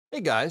Hey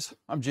guys,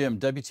 I'm Jim,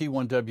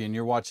 WT1W, and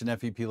you're watching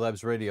FEP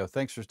Labs Radio.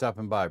 Thanks for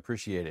stopping by,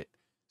 appreciate it.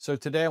 So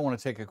today I want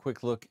to take a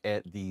quick look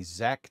at the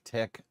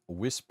ZACTEC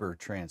Whisper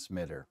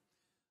transmitter.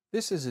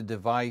 This is a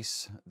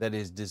device that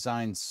is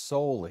designed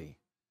solely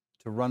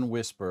to run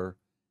Whisper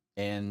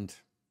and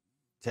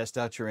test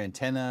out your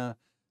antenna,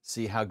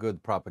 see how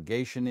good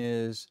propagation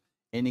is,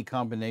 any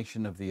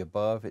combination of the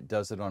above. It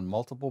does it on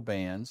multiple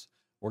bands.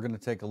 We're going to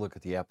take a look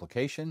at the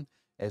application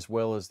as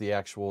well as the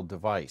actual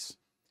device.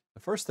 The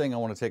first thing I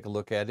want to take a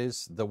look at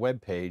is the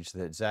web page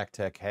that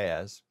ZACTEC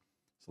has.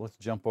 So let's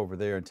jump over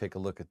there and take a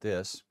look at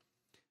this.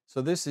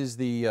 So this is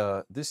the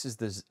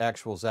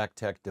actual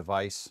ZACTEC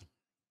device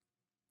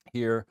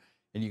here,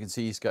 and you can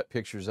see he's got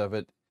pictures of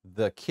it.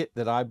 The kit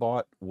that I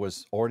bought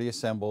was already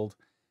assembled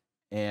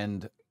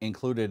and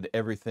included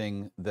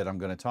everything that I'm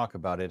going to talk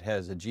about. It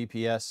has a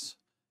GPS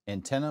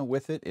antenna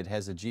with it. It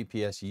has a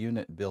GPS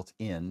unit built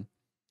in.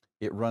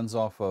 It runs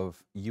off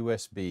of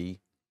USB.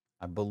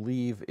 I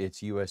believe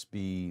it's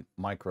USB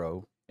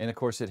micro. And of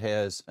course it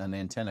has an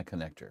antenna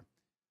connector,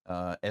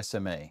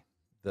 SMA.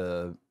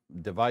 The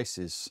device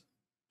is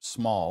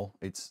small.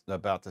 It's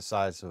about the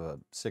size of a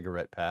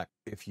cigarette pack.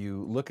 If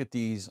you look at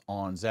these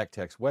on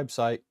ZACTEC's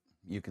website,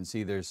 you can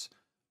see there's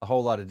a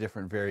whole lot of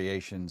different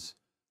variations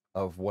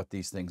of what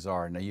these things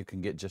are. Now you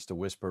can get just a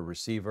Whisper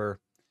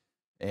receiver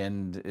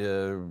and,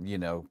 you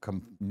know,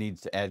 needs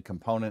to add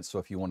components. So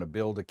if you want to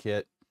build a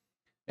kit,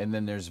 and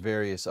then there's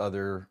various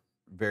other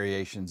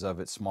variations of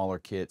it, smaller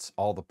kits,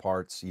 all the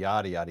parts,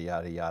 yada, yada,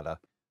 yada, yada.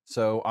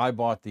 So I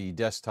bought the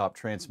desktop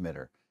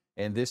transmitter,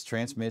 and this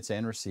transmits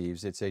and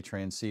receives. It's a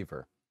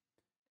transceiver.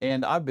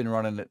 And I've been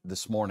running it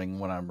this morning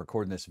when I'm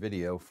recording this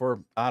video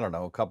for, I don't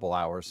know, a couple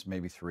hours,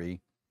 maybe 3.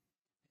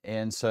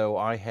 And so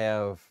I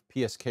have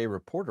PSK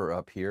Reporter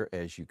up here,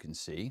 as you can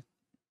see.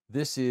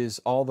 This is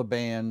all the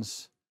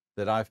bands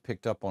that I've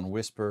picked up on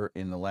Whisper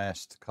in the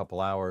last couple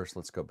hours.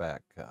 Let's go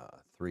back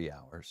 3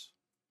 hours.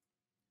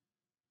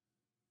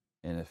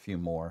 And a few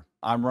more.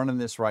 I'm running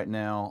this right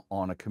now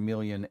on a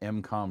Chameleon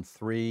MCOM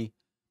 3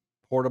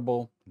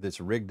 portable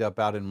that's rigged up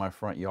out in my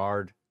front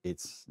yard.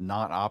 It's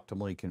not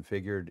optimally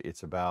configured.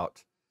 It's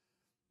about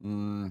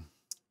 12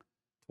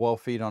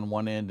 feet on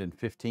one end and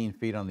 15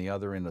 feet on the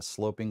other in a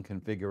sloping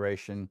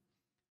configuration.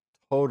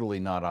 Totally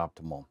not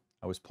optimal.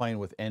 I was playing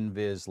with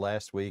NVIS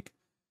last week,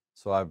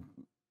 so I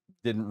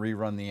didn't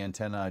rerun the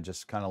antenna. I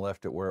just kind of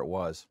left it where it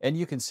was. And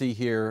you can see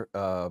here,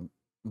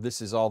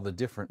 this is all the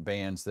different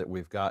bands that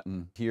we've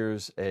gotten.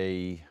 Here's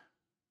a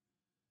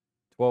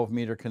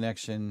 12-meter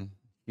connection.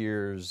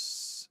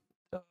 Here's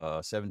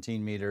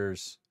 17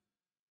 meters.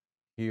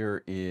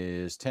 Here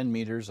is 10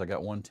 meters. I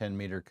got one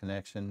 10-meter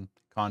connection,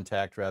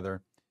 contact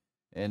rather.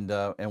 And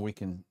we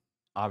can,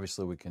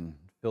 obviously we can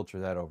filter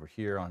that over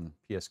here on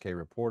PSK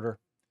Reporter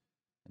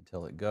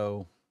until it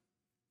go.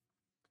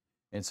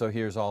 And so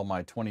here's all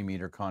my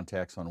 20-meter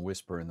contacts on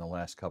Whisper in the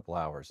last couple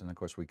hours. And of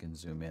course we can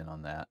zoom in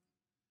on that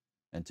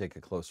and take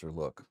a closer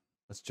look.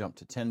 Let's jump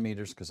to 10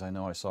 meters because I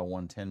know I saw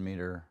one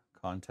 10-meter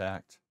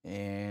contact.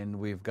 And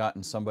we've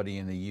gotten somebody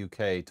in the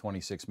UK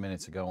 26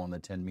 minutes ago on the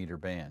 10-meter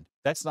band.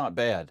 That's not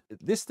bad.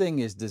 This thing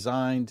is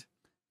designed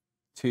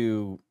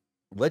to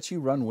let you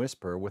run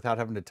Whisper without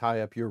having to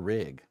tie up your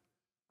rig,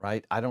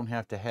 right? I don't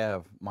have to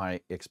have my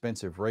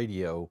expensive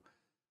radio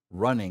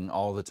running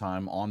all the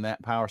time on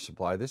that power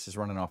supply. This is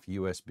running off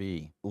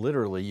USB.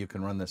 Literally, you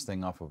can run this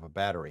thing off of a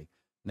battery.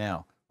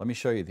 Now, let me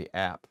show you the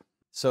app.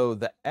 So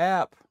the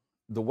app,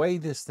 the way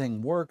this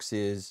thing works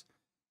is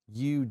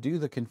you do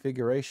the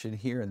configuration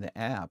here in the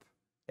app,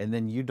 and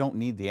then you don't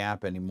need the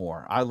app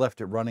anymore. I left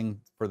it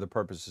running for the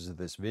purposes of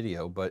this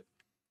video, but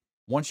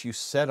once you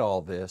set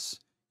all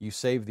this, you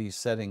save these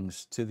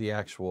settings to the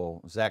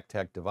actual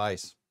ZACTEC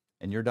device,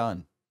 and you're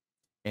done.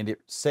 And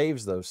it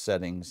saves those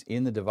settings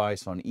in the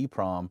device on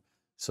EEPROM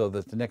so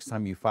that the next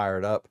time you fire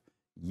it up,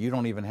 you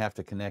don't even have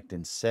to connect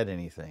and set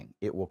anything.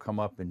 It will come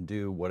up and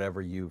do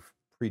whatever you've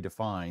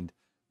predefined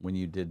when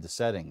you did the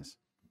settings.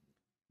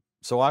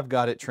 So I've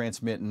got it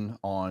transmitting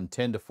on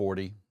 10 to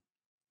 40.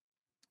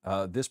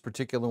 This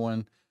particular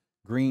one,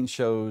 green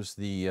shows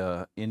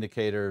the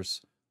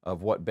indicators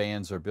of what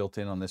bands are built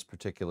in on this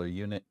particular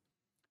unit.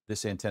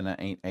 This antenna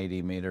ain't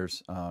 80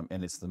 meters,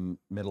 and it's the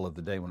middle of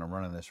the day when I'm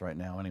running this right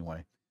now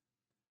anyway.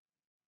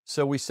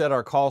 So we set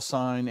our call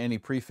sign, any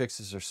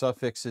prefixes or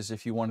suffixes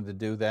if you wanted to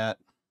do that.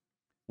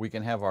 We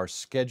can have our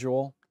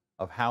schedule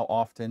of how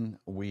often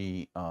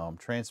we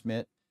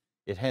transmit.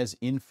 It has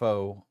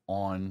info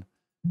on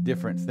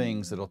different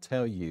things that'll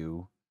tell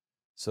you.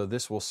 So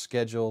this will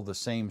schedule the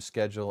same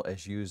schedule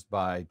as used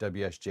by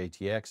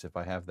WSJTX if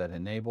I have that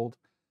enabled,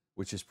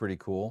 which is pretty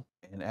cool.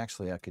 And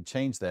actually I could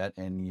change that,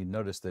 and you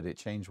notice that it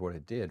changed what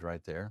it did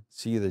right there.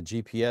 See the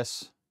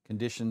GPS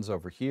conditions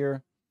over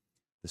here,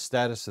 the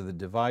status of the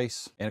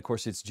device, and of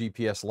course it's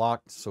GPS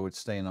locked, so it's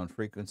staying on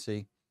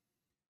frequency.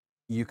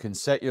 You can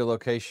set your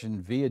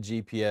location via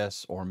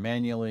GPS or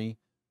manually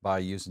by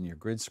using your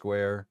grid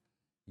square.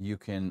 You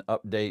can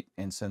update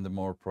and send a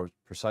more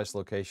precise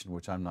location,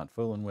 which I'm not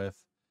fooling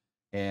with.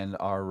 And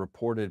our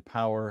reported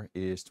power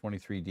is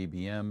 23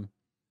 dBm.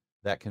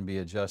 That can be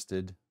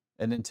adjusted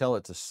and then tell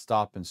it to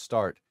stop and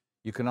start.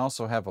 You can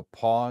also have a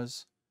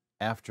pause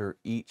after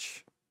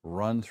each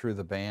run through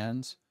the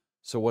bands.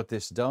 So what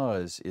this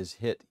does is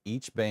hit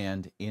each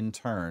band in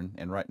turn,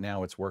 and right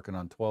now it's working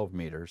on 12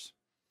 meters.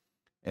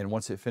 And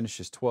once it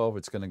finishes 12,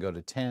 it's going to go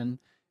to 10,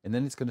 and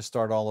then it's going to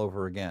start all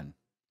over again.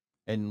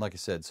 And like I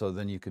said, so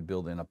then you could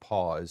build in a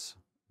pause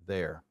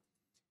there.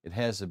 It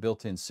has a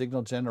built-in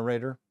signal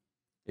generator.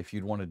 If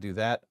you'd want to do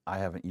that, I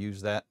haven't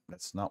used that.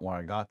 That's not why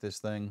I got this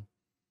thing.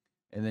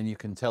 And then you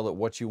can tell it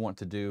what you want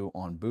to do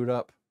on boot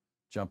up,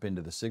 jump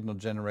into the signal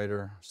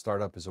generator,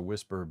 start up as a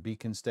Whisper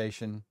beacon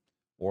station,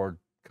 or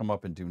come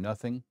up and do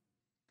nothing.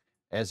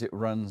 As it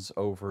runs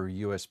over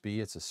USB,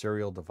 it's a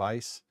serial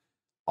device.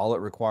 All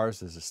it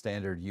requires is a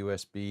standard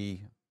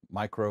USB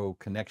micro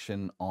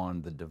connection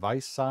on the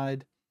device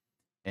side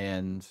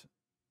and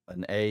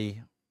an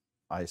A,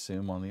 I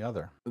assume, on the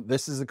other.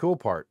 This is the cool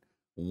part.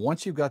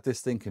 Once you've got this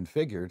thing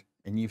configured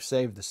and you've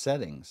saved the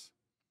settings,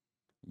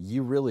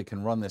 you really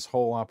can run this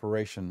whole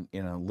operation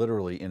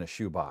literally in a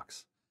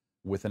shoebox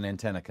with an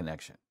antenna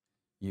connection.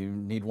 You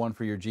need one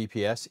for your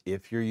GPS.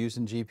 If you're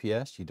using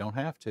GPS, you don't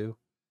have to.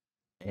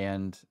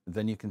 And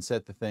then you can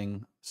set the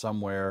thing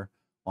somewhere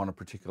on a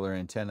particular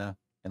antenna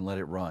and let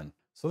it run.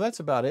 So that's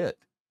about it.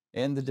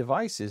 And the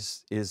device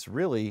is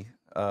really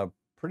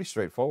pretty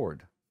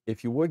straightforward.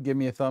 If you would give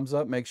me a thumbs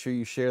up, make sure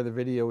you share the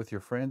video with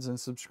your friends and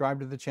subscribe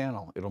to the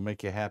channel. It'll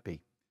make you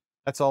happy.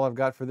 That's all I've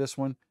got for this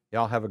one.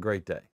 Y'all have a great day.